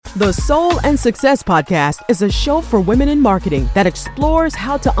The Soul and Success Podcast is a show for women in marketing that explores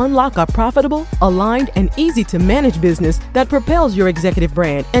how to unlock a profitable, aligned, and easy-to-manage business that propels your executive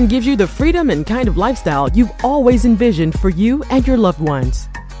brand and gives you the freedom and kind of lifestyle you've always envisioned for you and your loved ones.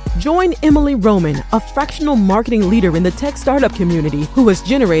 Join Emely Roman, a fractional marketing leader in the tech startup community who has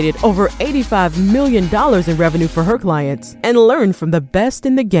generated over $85 million in revenue for her clients, and learn from the best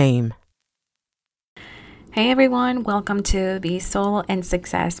in the game. Hey everyone, welcome to the Soul and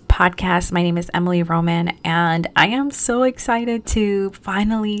Success Podcast. My name is Emely Roman, and I am so excited to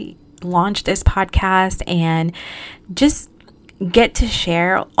finally launch this podcast and just get to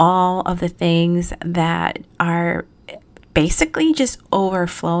share all of the things that are basically just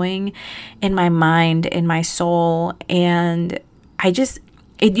overflowing in my mind, in my soul. And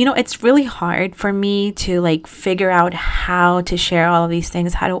it's really hard for me to figure out how to share all of these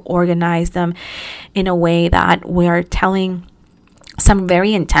things, how to organize them in a way that we're telling some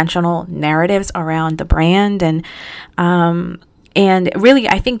very intentional narratives around the brand. And really,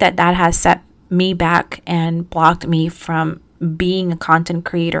 I think that has set me back and blocked me from being a content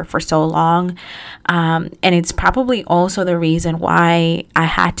creator for so long. And it's probably also the reason why I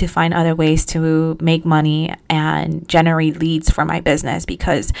had to find other ways to make money and generate leads for my business,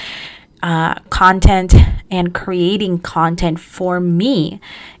 because content and creating content for me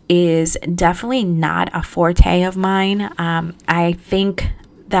is definitely not a forte of mine. I think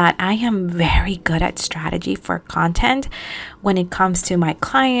that I am very good at strategy for content when it comes to my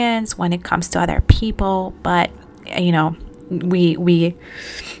clients, when it comes to other people. But, I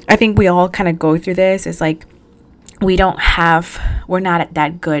think we all kind of go through this. It's like we're not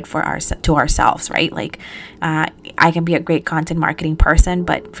that good to ourselves, right? I can be a great content marketing person,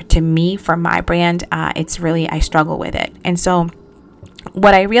 but to me, for my brand, I struggle with it. And so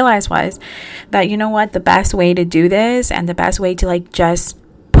what I realized was that, the best way to do this and the best way to just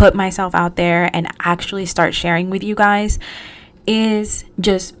put myself out there and actually start sharing with you guys is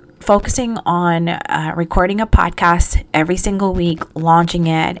just focusing on recording a podcast every single week, launching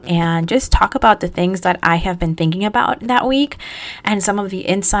it, and just talk about the things that I have been thinking about that week and some of the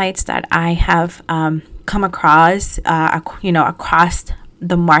insights that I have come across, across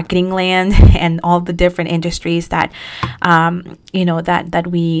the marketing land and all the different industries that, that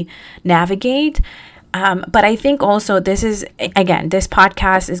we navigate. But I think also this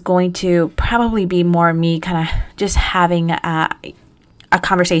podcast is going to probably be more me kind of just having a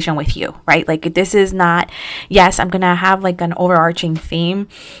conversation with you, right? This is not, yes, I'm going to have an overarching theme.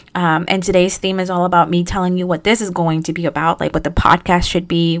 And today's theme is all about me telling you what this is going to be about, what the podcast should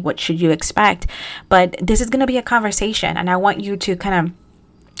be, what should you expect. But this is going to be a conversation, and I want you to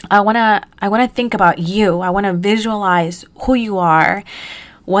I want to think about you. I want to visualize who you are,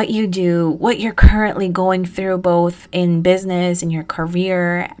 what you do, what you're currently going through, both in business, in your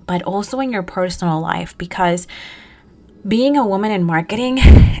career, but also in your personal life, because being a woman in marketing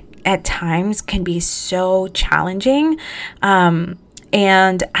at times can be so challenging. And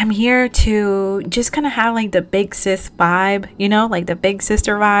I'm here to just kind of have the big sis vibe, the big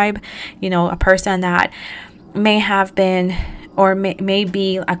sister vibe, a person that may have been or may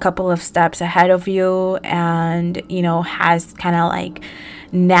be a couple of steps ahead of you and, has kind of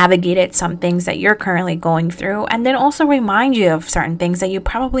navigated some things that you're currently going through, and then also remind you of certain things that you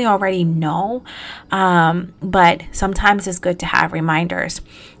probably already know. But sometimes it's good to have reminders.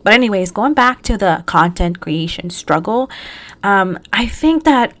 But anyways, going back to the content creation struggle, I think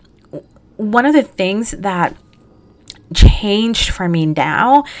that one of the things that changed for me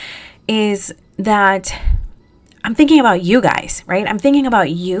now is that I'm thinking about you guys, right? I'm thinking about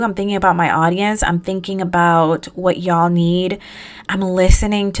you. I'm thinking about my audience. I'm thinking about what y'all need. I'm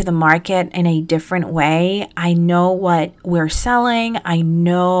listening to the market in a different way. I know what we're selling. I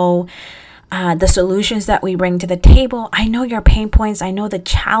know the solutions that we bring to the table. I know your pain points. I know the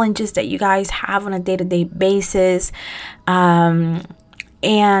challenges that you guys have on a day-to-day basis. And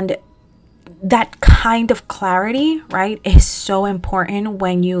that kind of clarity, right, is so important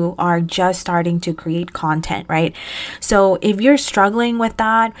when you are just starting to create content, right? So if you're struggling with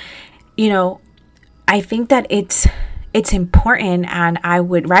that, I think that it's important, and I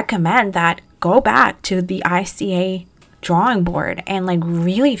would recommend that go back to the ICA drawing board and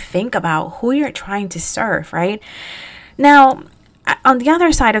really think about who you're trying to serve, right? Now, on the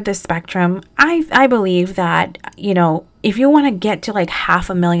other side of the spectrum, I believe that, if you want to get to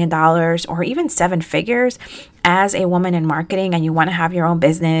 $500,000 or even 7 figures as a woman in marketing, and you want to have your own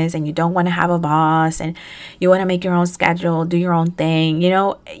business and you don't want to have a boss and you want to make your own schedule, do your own thing, you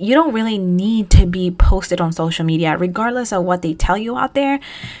don't really need to be posted on social media, regardless of what they tell you out there.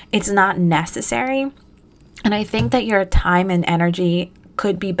 It's not necessary. And I think that your time and energy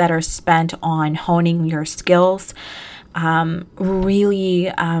could be better spent on honing your skills,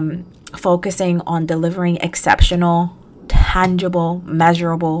 really focusing on delivering exceptional, tangible,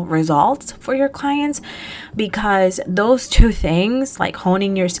 measurable results for your clients, because those two things, like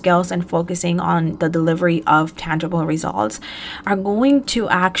honing your skills and focusing on the delivery of tangible results, are going to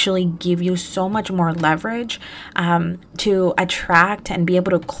actually give you so much more leverage to attract and be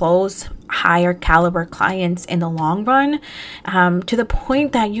able to close higher caliber clients in the long run, to the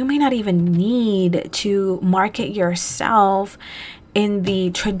point that you may not even need to market yourself in the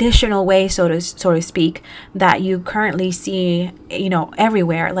traditional way, so to speak, that you currently see,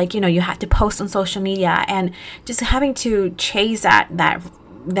 everywhere. Like, you have to post on social media and just having to chase that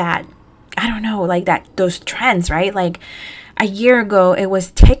I don't know, like those trends, right? Like a year ago, it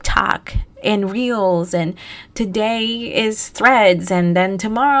was TikTok and Reels, and today is Threads, and then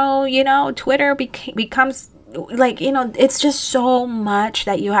tomorrow, Twitter becomes like, it's just so much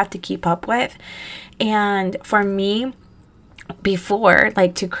that you have to keep up with. And for me, before,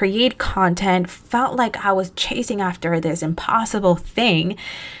 like, to create content felt like I was chasing after this impossible thing.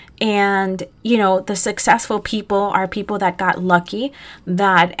 And, the successful people are people that got lucky,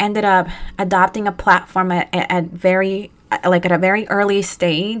 that ended up adopting a platform at a very early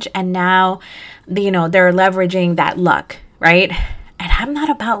stage. And now, they're leveraging that luck, right? And I'm not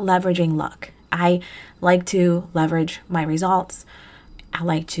about leveraging luck. I like to leverage my results. I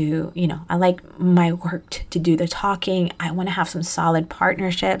like my work to do the talking. I want to have some solid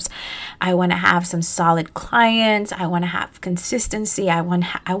partnerships. I want to have some solid clients. I want to have consistency. I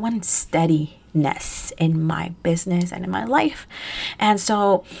want steadiness in my business and in my life. And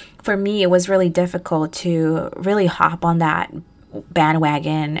so for me, it was really difficult to really hop on that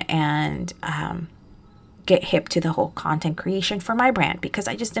bandwagon and get hip to the whole content creation for my brand, because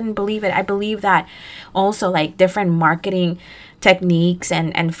I just didn't believe it. I believe that also, like, different marketing techniques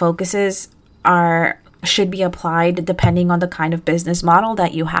and focuses should be applied depending on the kind of business model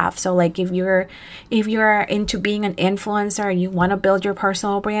that you have. So, like, if you're into being an influencer and you want to build your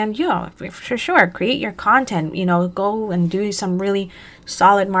personal brand, for sure, create your content, go and do some really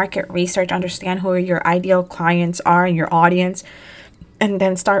solid market research, understand who your ideal clients are and your audience, and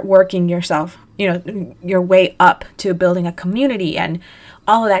then start working yourself, your way up to building a community and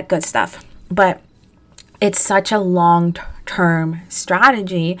all of that good stuff. But it's such a long-term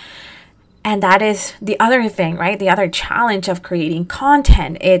strategy. And that is the other thing, right? The other challenge of creating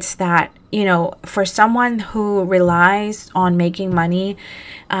content. It's that, for someone who relies on making money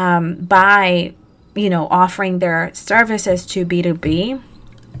by, offering their services to B2B,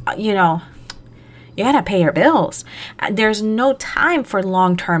 you gotta pay your bills. There's no time for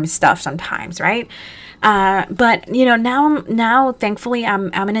long-term stuff sometimes, right? But now thankfully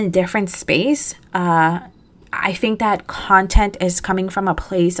I'm in a different space. I think that content is coming from a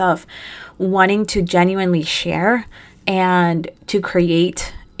place of wanting to genuinely share and to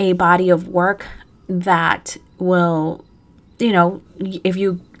create a body of work that will, if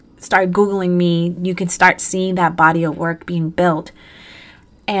you start Googling me, you can start seeing that body of work being built.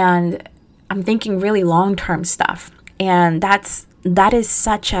 And I'm thinking really long-term stuff. And that is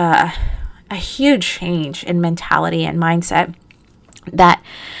such a huge change in mentality and mindset, that,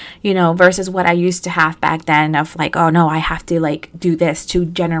 versus what I used to have back then of like, oh no, I have to like do this to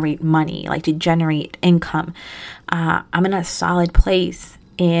generate money, like to generate income. I'm in a solid place.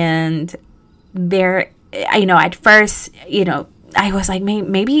 And there, at first, I was like,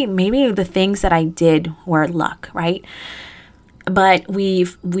 maybe the things that I did were luck, right? But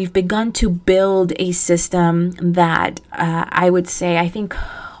we've begun to build a system that I would say, I think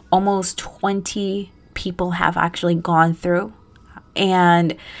almost 20 people have actually gone through.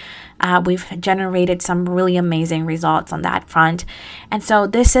 And we've generated some really amazing results on that front. And so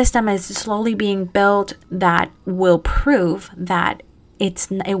this system is slowly being built that will prove that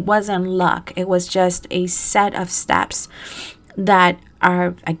it wasn't luck. It was just a set of steps that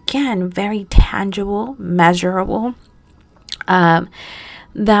are, again, very tangible, measurable,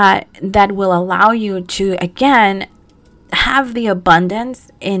 that will allow you to, again, have the abundance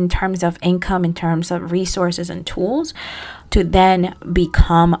in terms of income, in terms of resources and tools, to then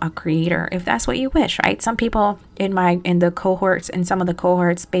become a creator, if that's what you wish, right? Some people in the cohorts, in some of the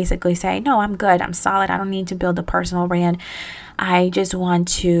cohorts, basically say, no, I'm good, I'm solid, I don't need to build a personal brand. I just want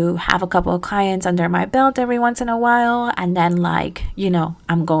to have a couple of clients under my belt every once in a while, and then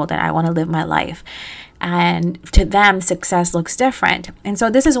I'm golden, I want to live my life. And to them, success looks different. And so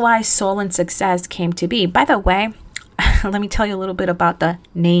this is why Soul and Success came to be. By the way, let me tell you a little bit about the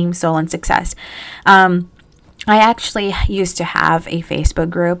name Soul and Success. I actually used to have a Facebook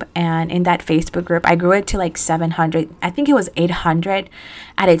group, and in that Facebook group, I grew it to like 700. I think it was 800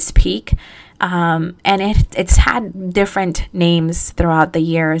 at its peak. And it's had different names throughout the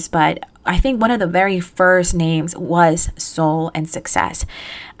years, but I think one of the very first names was Soul and Success.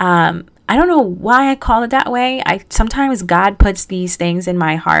 I don't know why I call it that way. Sometimes God puts these things in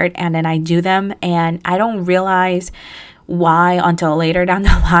my heart and then I do them, and I don't realize why until later down the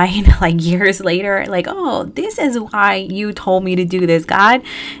line, like years later, like, oh, this is why you told me to do this, God.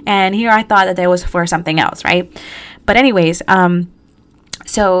 And here I thought that it was for something else, right? But anyways,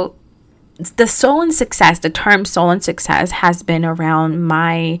 so the soul and success, the term soul and success has been around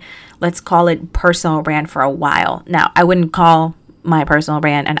my, let's call it personal brand for a while. Now, I wouldn't call my personal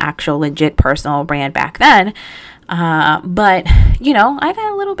brand an actual legit personal brand back then. But I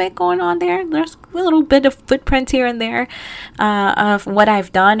got a little bit going on there. There's a little bit of footprints here and there, of what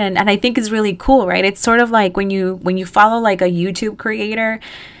I've done. And I think it's really cool, right? It's sort of like when you follow like a YouTube creator,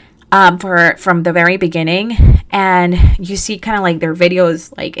 from the very beginning, and you see kind of like their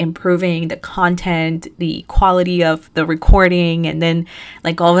videos like improving the content, the quality of the recording, and then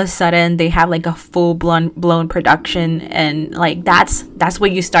like all of a sudden they have like a full blown production, and like that's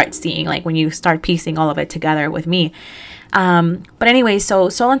what you start seeing like when you start piecing all of it together with me. But anyway, so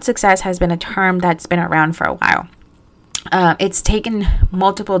soul and success has been a term that's been around for a while. It's taken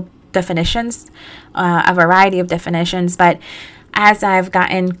multiple definitions, a variety of definitions, but as I've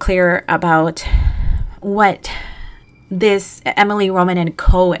gotten clear about what this Emely Roman and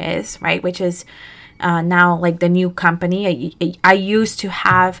Co. is, right, which is now like the new company. I used to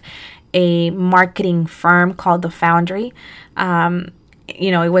have a marketing firm called The Foundry.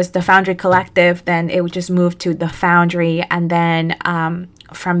 It was The Foundry Collective, then it would just move to The Foundry, and then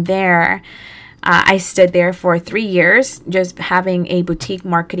from there, I stood there for 3 years, just having a boutique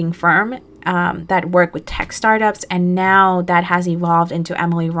marketing firm that worked with tech startups, and now that has evolved into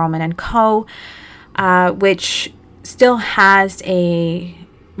Emely Roman and Co., which still has a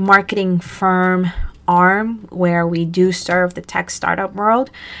marketing firm arm where we do serve the tech startup world.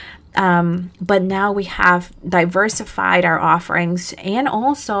 But now we have diversified our offerings and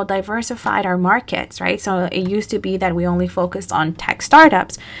also diversified our markets, right? So it used to be that we only focused on tech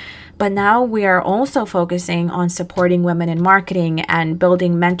startups, but now we are also focusing on supporting women in marketing and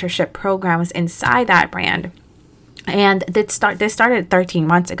building mentorship programs inside that brand. And this started 13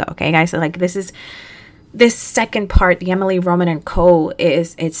 months ago, okay, guys? So like this second part, the Emely Roman and Co.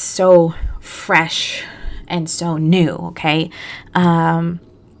 it's so fresh and so new, okay? But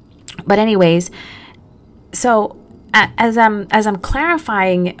anyways, so as I'm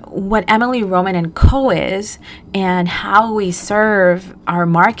clarifying what Emely Roman and Co. is and how we serve our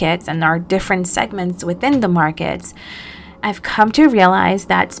markets and our different segments within the markets, I've come to realize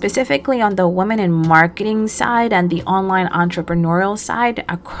that specifically on the women in marketing side and the online entrepreneurial side,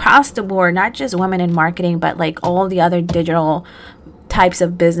 across the board, not just women in marketing, but like all the other digital types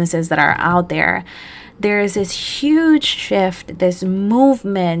of businesses that are out there, there is this huge shift, this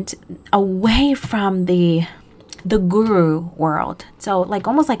movement away from the guru world. So like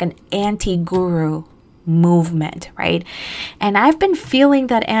almost like an anti-guru movement, right? And I've been feeling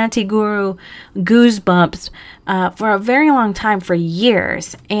that anti-guru goosebumps for a very long time, for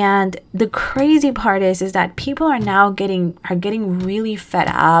years. And the crazy part is that people are now getting really fed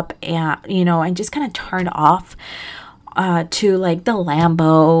up and just kind of turned off to like the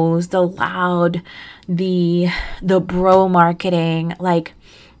Lambos, the loud, the bro marketing, like,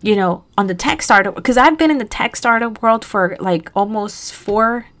 on the tech startup, because I've been in the tech startup world for like almost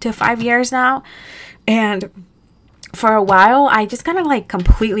 4 to 5 years now. And for a while, I just kind of like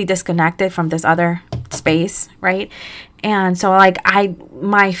completely disconnected from this other space, right? And so like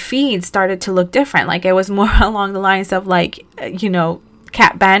my feed started to look different. Like it was more along the lines of like,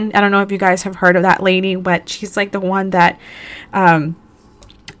 Kat Ben. I don't know if you guys have heard of that lady, but she's like the one that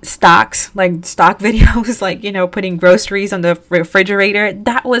stock videos, like, putting groceries on the refrigerator.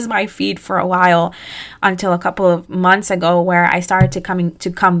 That was my feed for a while, until a couple of months ago, where I started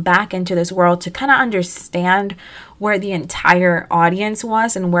to come back into this world to kind of understand where the entire audience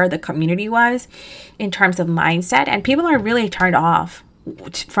was and where the community was in terms of mindset. And people are really turned off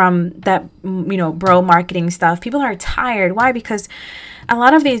from that, bro marketing stuff. People are tired. Why? Because a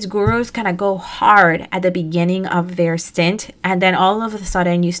lot of these gurus kind of go hard at the beginning of their stint, and then all of a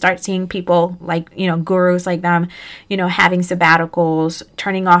sudden you start seeing people like, gurus like them, having sabbaticals,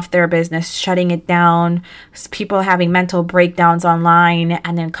 turning off their business, shutting it down, people having mental breakdowns online,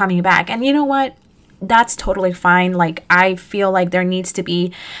 and then coming back. And you know what? That's totally fine. Like, I feel like there needs to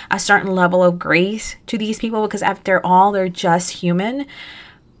be a certain level of grace to these people, because after all, they're just human.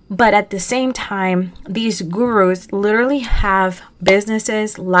 But at the same time, these gurus literally have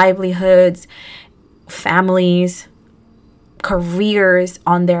businesses, livelihoods, families, careers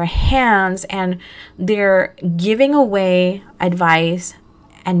on their hands, and they're giving away advice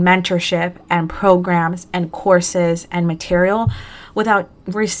and mentorship and programs and courses and material without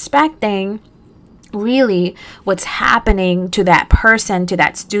respecting really what's happening to that person, to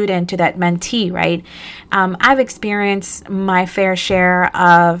that student, to that mentee, right? I've experienced my fair share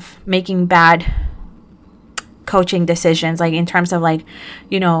of making bad coaching decisions, like in terms of like,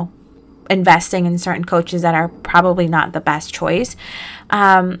 investing in certain coaches that are probably not the best choice.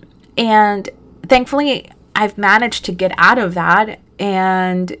 And thankfully, I've managed to get out of that.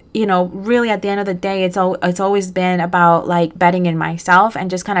 And, really at the end of the day, it's always been about like betting in myself and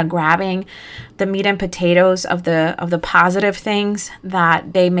just kind of grabbing the meat and potatoes of the positive things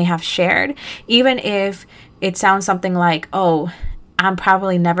that they may have shared, even if it sounds something like, oh, I'm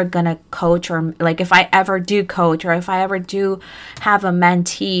probably never going to coach, or like if I ever do coach, or if I ever do have a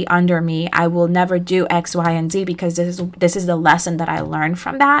mentee under me, I will never do X, Y, and Z, because this is the lesson that I learned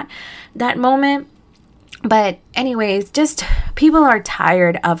from that moment. But anyways, just people are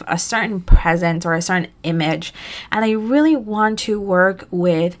tired of a certain presence or a certain image, and they really want to work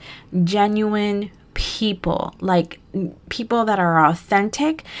with genuine people, like people that are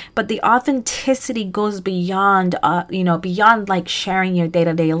authentic. But the authenticity goes beyond, beyond like sharing your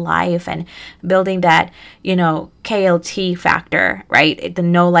day-to-day life and building that, KLT factor, right? The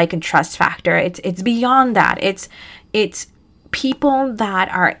know, like, and trust factor. It's beyond that. It's people that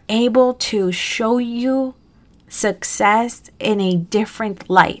are able to show you success in a different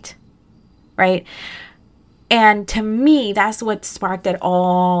light, right? And to me, that's what sparked it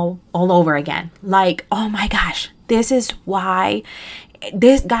all over again. Like, oh my gosh, this is why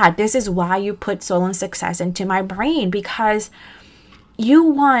you put soul and success into my brain, because you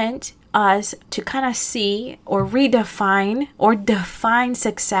want us to kind of see or redefine or define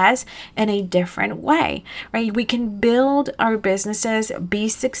success in a different way, right? We can build our businesses, be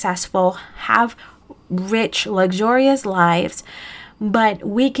successful, have rich, luxurious lives, but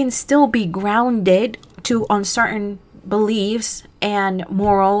we can still be grounded on certain beliefs and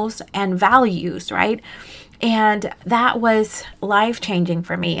morals and values, right? And that was life-changing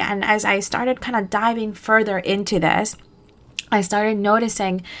for me. And as I started kind of diving further into this, I started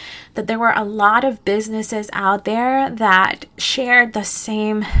noticing that there were a lot of businesses out there that shared the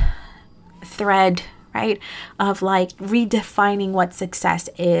same thread, right, of like redefining what success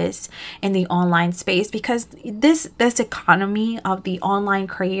is in the online space, because this economy of the online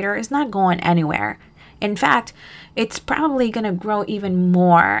creator is not going anywhere. In fact, it's probably going to grow even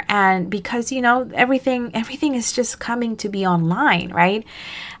more. And because, everything is just coming to be online, right?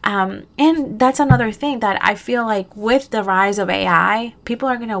 And that's another thing that I feel like with the rise of AI, people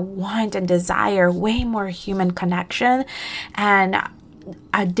are going to want and desire way more human connection and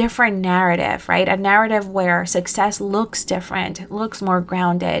a different narrative, right? A narrative where success looks different, looks more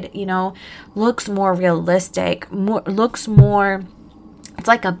grounded, looks more realistic, looks more, it's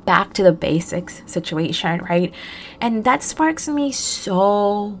like a back to the basics situation, right? And that sparks me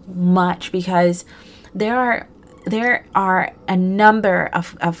so much, because there are a number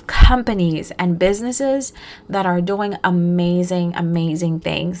of companies and businesses that are doing amazing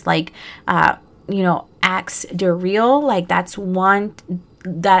things. Like, Axe the Real, like that's one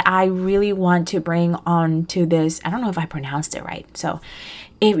that I really want to bring on to this. I don't know if I pronounced it right. So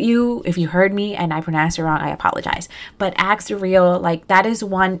if you heard me and I pronounced it wrong, I apologize. But Axe the Real, like that is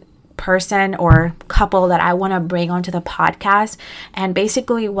one person or couple that I want to bring onto the podcast. And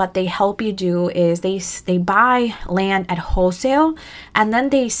basically what they help you do is they buy land at wholesale, and then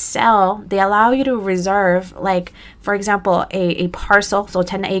they allow you to reserve, like, for example, a parcel, so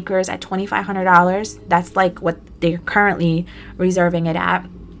 10 acres at $2,500. That's like what they're currently reserving it at.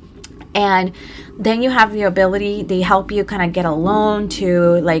 And then you have the ability, they help you kind of get a loan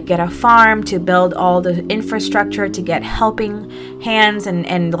to like get a farm, to build all the infrastructure, to get helping hands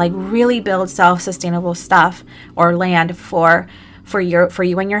and like really build self-sustainable stuff or land for you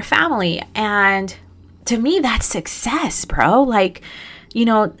and your family. And to me, that's success, bro. Like,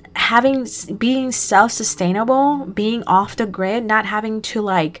 being self-sustainable, being off the grid, not having to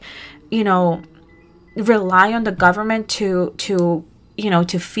like, rely on the government to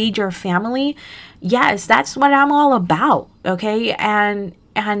feed your family. Yes, that's what I'm all about. Okay. And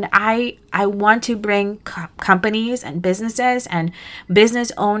I want to bring companies and businesses and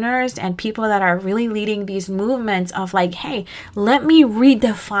business owners and people that are really leading these movements of like, hey, let me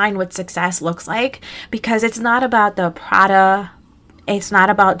redefine what success looks like, because it's not about the Prada. It's not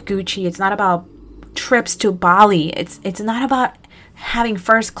about Gucci. It's not about trips to Bali. It's not about having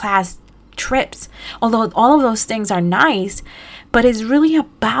first class trips. Although all of those things are nice, but it's really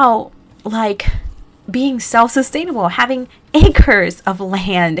about like being self-sustainable, having acres of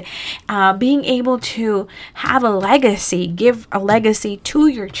land, being able to have a legacy, give a legacy to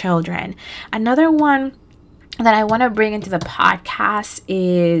your children. Another one that I want to bring into the podcast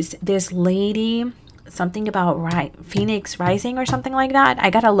is this lady, something about Phoenix Rising or something like that. I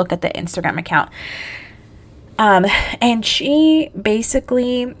gotta look at the Instagram account. And she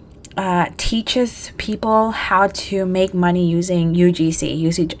basically teaches people how to make money using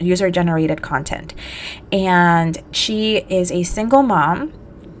UGC, user-generated content. And she is a single mom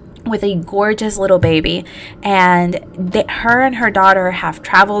with a gorgeous little baby, and her and her daughter have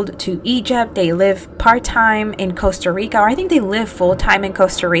traveled to Egypt. They live part-time in Costa Rica, or I think they live full-time in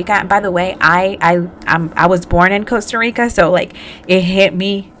Costa Rica. And by the way, I was born in Costa Rica, so like it hit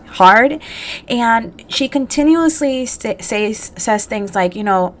me hard. And she continuously says things like,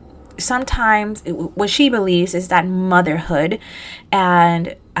 sometimes what she believes is that motherhood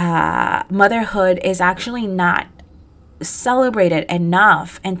is actually not celebrated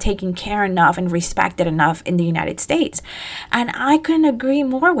enough and taken care enough and respected enough in the United States. And I couldn't agree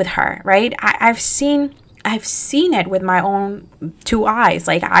more with her, right? I've seen it with my own two eyes.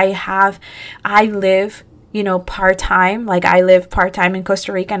 Like I live part-time. Like I live part-time in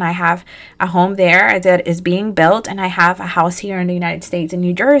Costa Rica, and I have a home there that is being built, and I have a house here in the United States in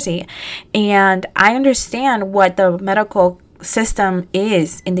New Jersey. And I understand what the medical system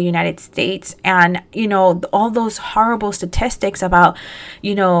is in the United States, and all those horrible statistics about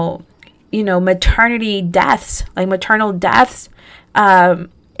maternity deaths, like maternal deaths,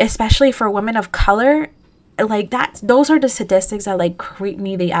 especially for women of color. Like those are the statistics that like creep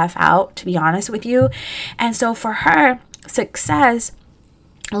me the F out, to be honest with you. And so for her, success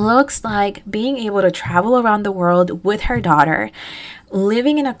looks like being able to travel around the world with her daughter,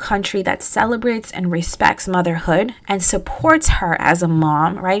 living in a country that celebrates and respects motherhood and supports her as a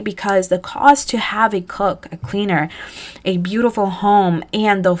mom, right? Because the cost to have a cook, a cleaner, a beautiful home,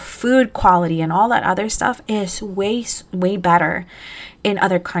 and the food quality and all that other stuff is way, way better in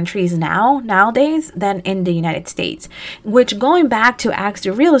other countries nowadays than in the United States. Which, going back to Axe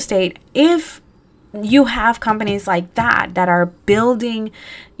to Real Estate, if you have companies like that are building,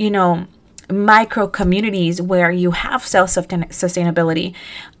 micro communities where you have self-sustainability,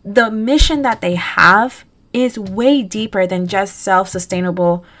 the mission that they have is way deeper than just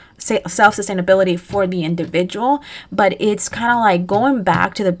self-sustainability for the individual, but it's kind of like going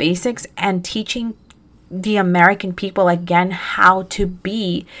back to the basics and teaching the American people again how to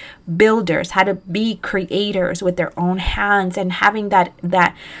be builders, how to be creators with their own hands, and having that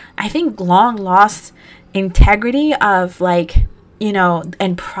I think long lost integrity of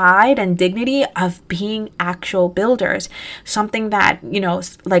and pride and dignity of being actual builders. Something that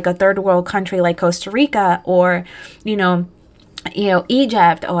like a third world country like Costa Rica or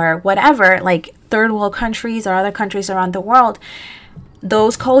Egypt or whatever, like third world countries or other countries around the world,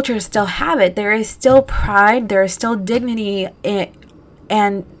 those cultures still have it. There is still pride, there is still dignity,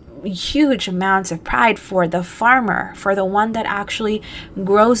 and huge amounts of pride for the farmer, for the one that actually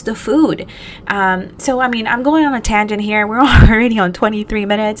grows the food. So I mean, I'm going on a tangent here. We're already on 23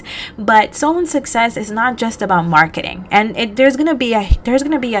 minutes, but Soul and Success is not just about marketing. And there's gonna be a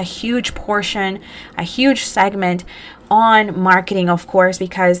huge portion, a huge segment on marketing, of course,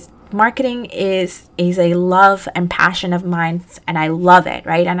 because marketing is a love and passion of mine, and I love it,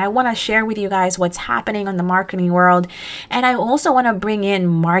 right? And I want to share with you guys what's happening in the marketing world. And I also want to bring in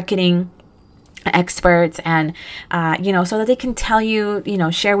marketing experts and so that they can tell you,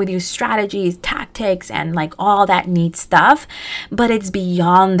 share with you strategies, tactics, and like all that neat stuff. But it's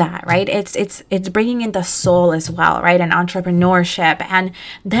beyond that, right? It's bringing in the soul as well, right? And entrepreneurship, and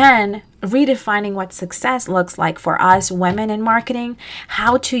then redefining what success looks like for us women in marketing,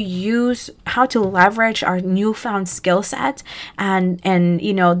 how to leverage our newfound skill set and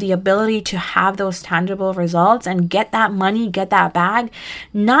the ability to have those tangible results and get that money, get that bag,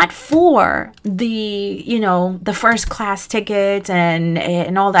 not for the first class tickets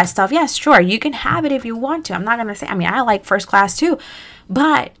and all that stuff. Yes, sure, you can have it if you want to. I'm not gonna say, I like first class too,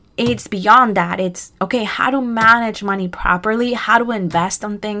 but it's beyond that. It's okay, how to manage money properly, how to invest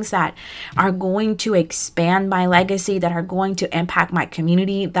on things that are going to expand my legacy, that are going to impact my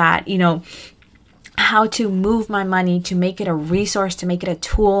community, that, how to move my money to make it a resource, to make it a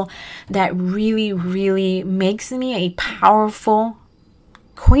tool that really, really makes me a powerful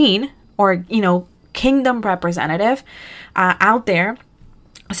queen or, kingdom representative out there,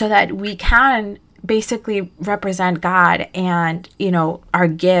 so that we can basically represent God and, our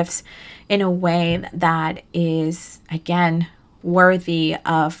gifts in a way that is, again, worthy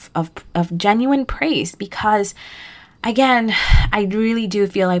of genuine praise, because again, I really do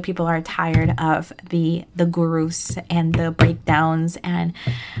feel like people are tired of the gurus and the breakdowns and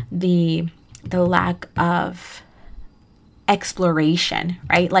the lack of exploration,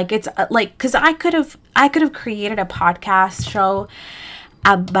 right? Like it's like, because I could have created a podcast show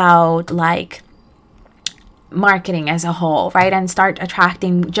about like marketing as a whole, right? And start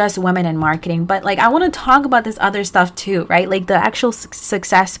attracting just women in marketing. But like, I want to talk about this other stuff too, right? Like the actual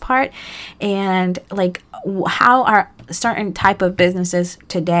success part, and like how are certain type of businesses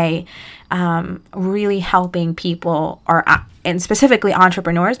today really helping people, or and specifically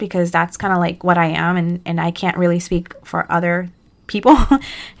entrepreneurs, because that's kind of like what I am, and I can't really speak for other people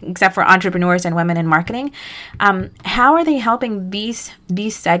except for entrepreneurs and women in marketing. How are they helping these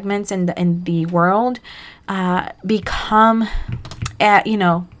segments in the world become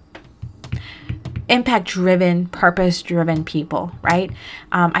impact driven, purpose driven people, right?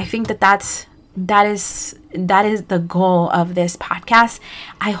 I think that is the goal of this podcast.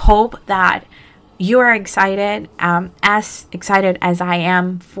 I hope that you are excited, as excited as I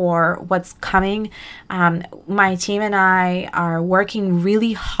am for what's coming. My team and I are working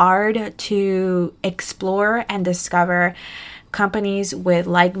really hard to explore and discover companies with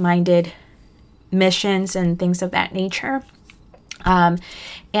like-minded missions and things of that nature. And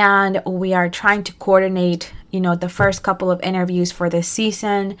we are trying to coordinate, the first couple of interviews for this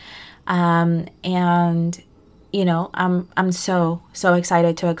season. And I'm so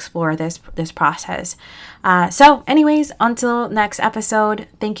excited to explore this process. So anyways, until next episode,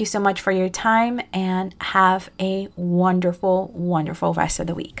 thank you so much for your time, and have a wonderful, wonderful rest of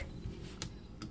the week.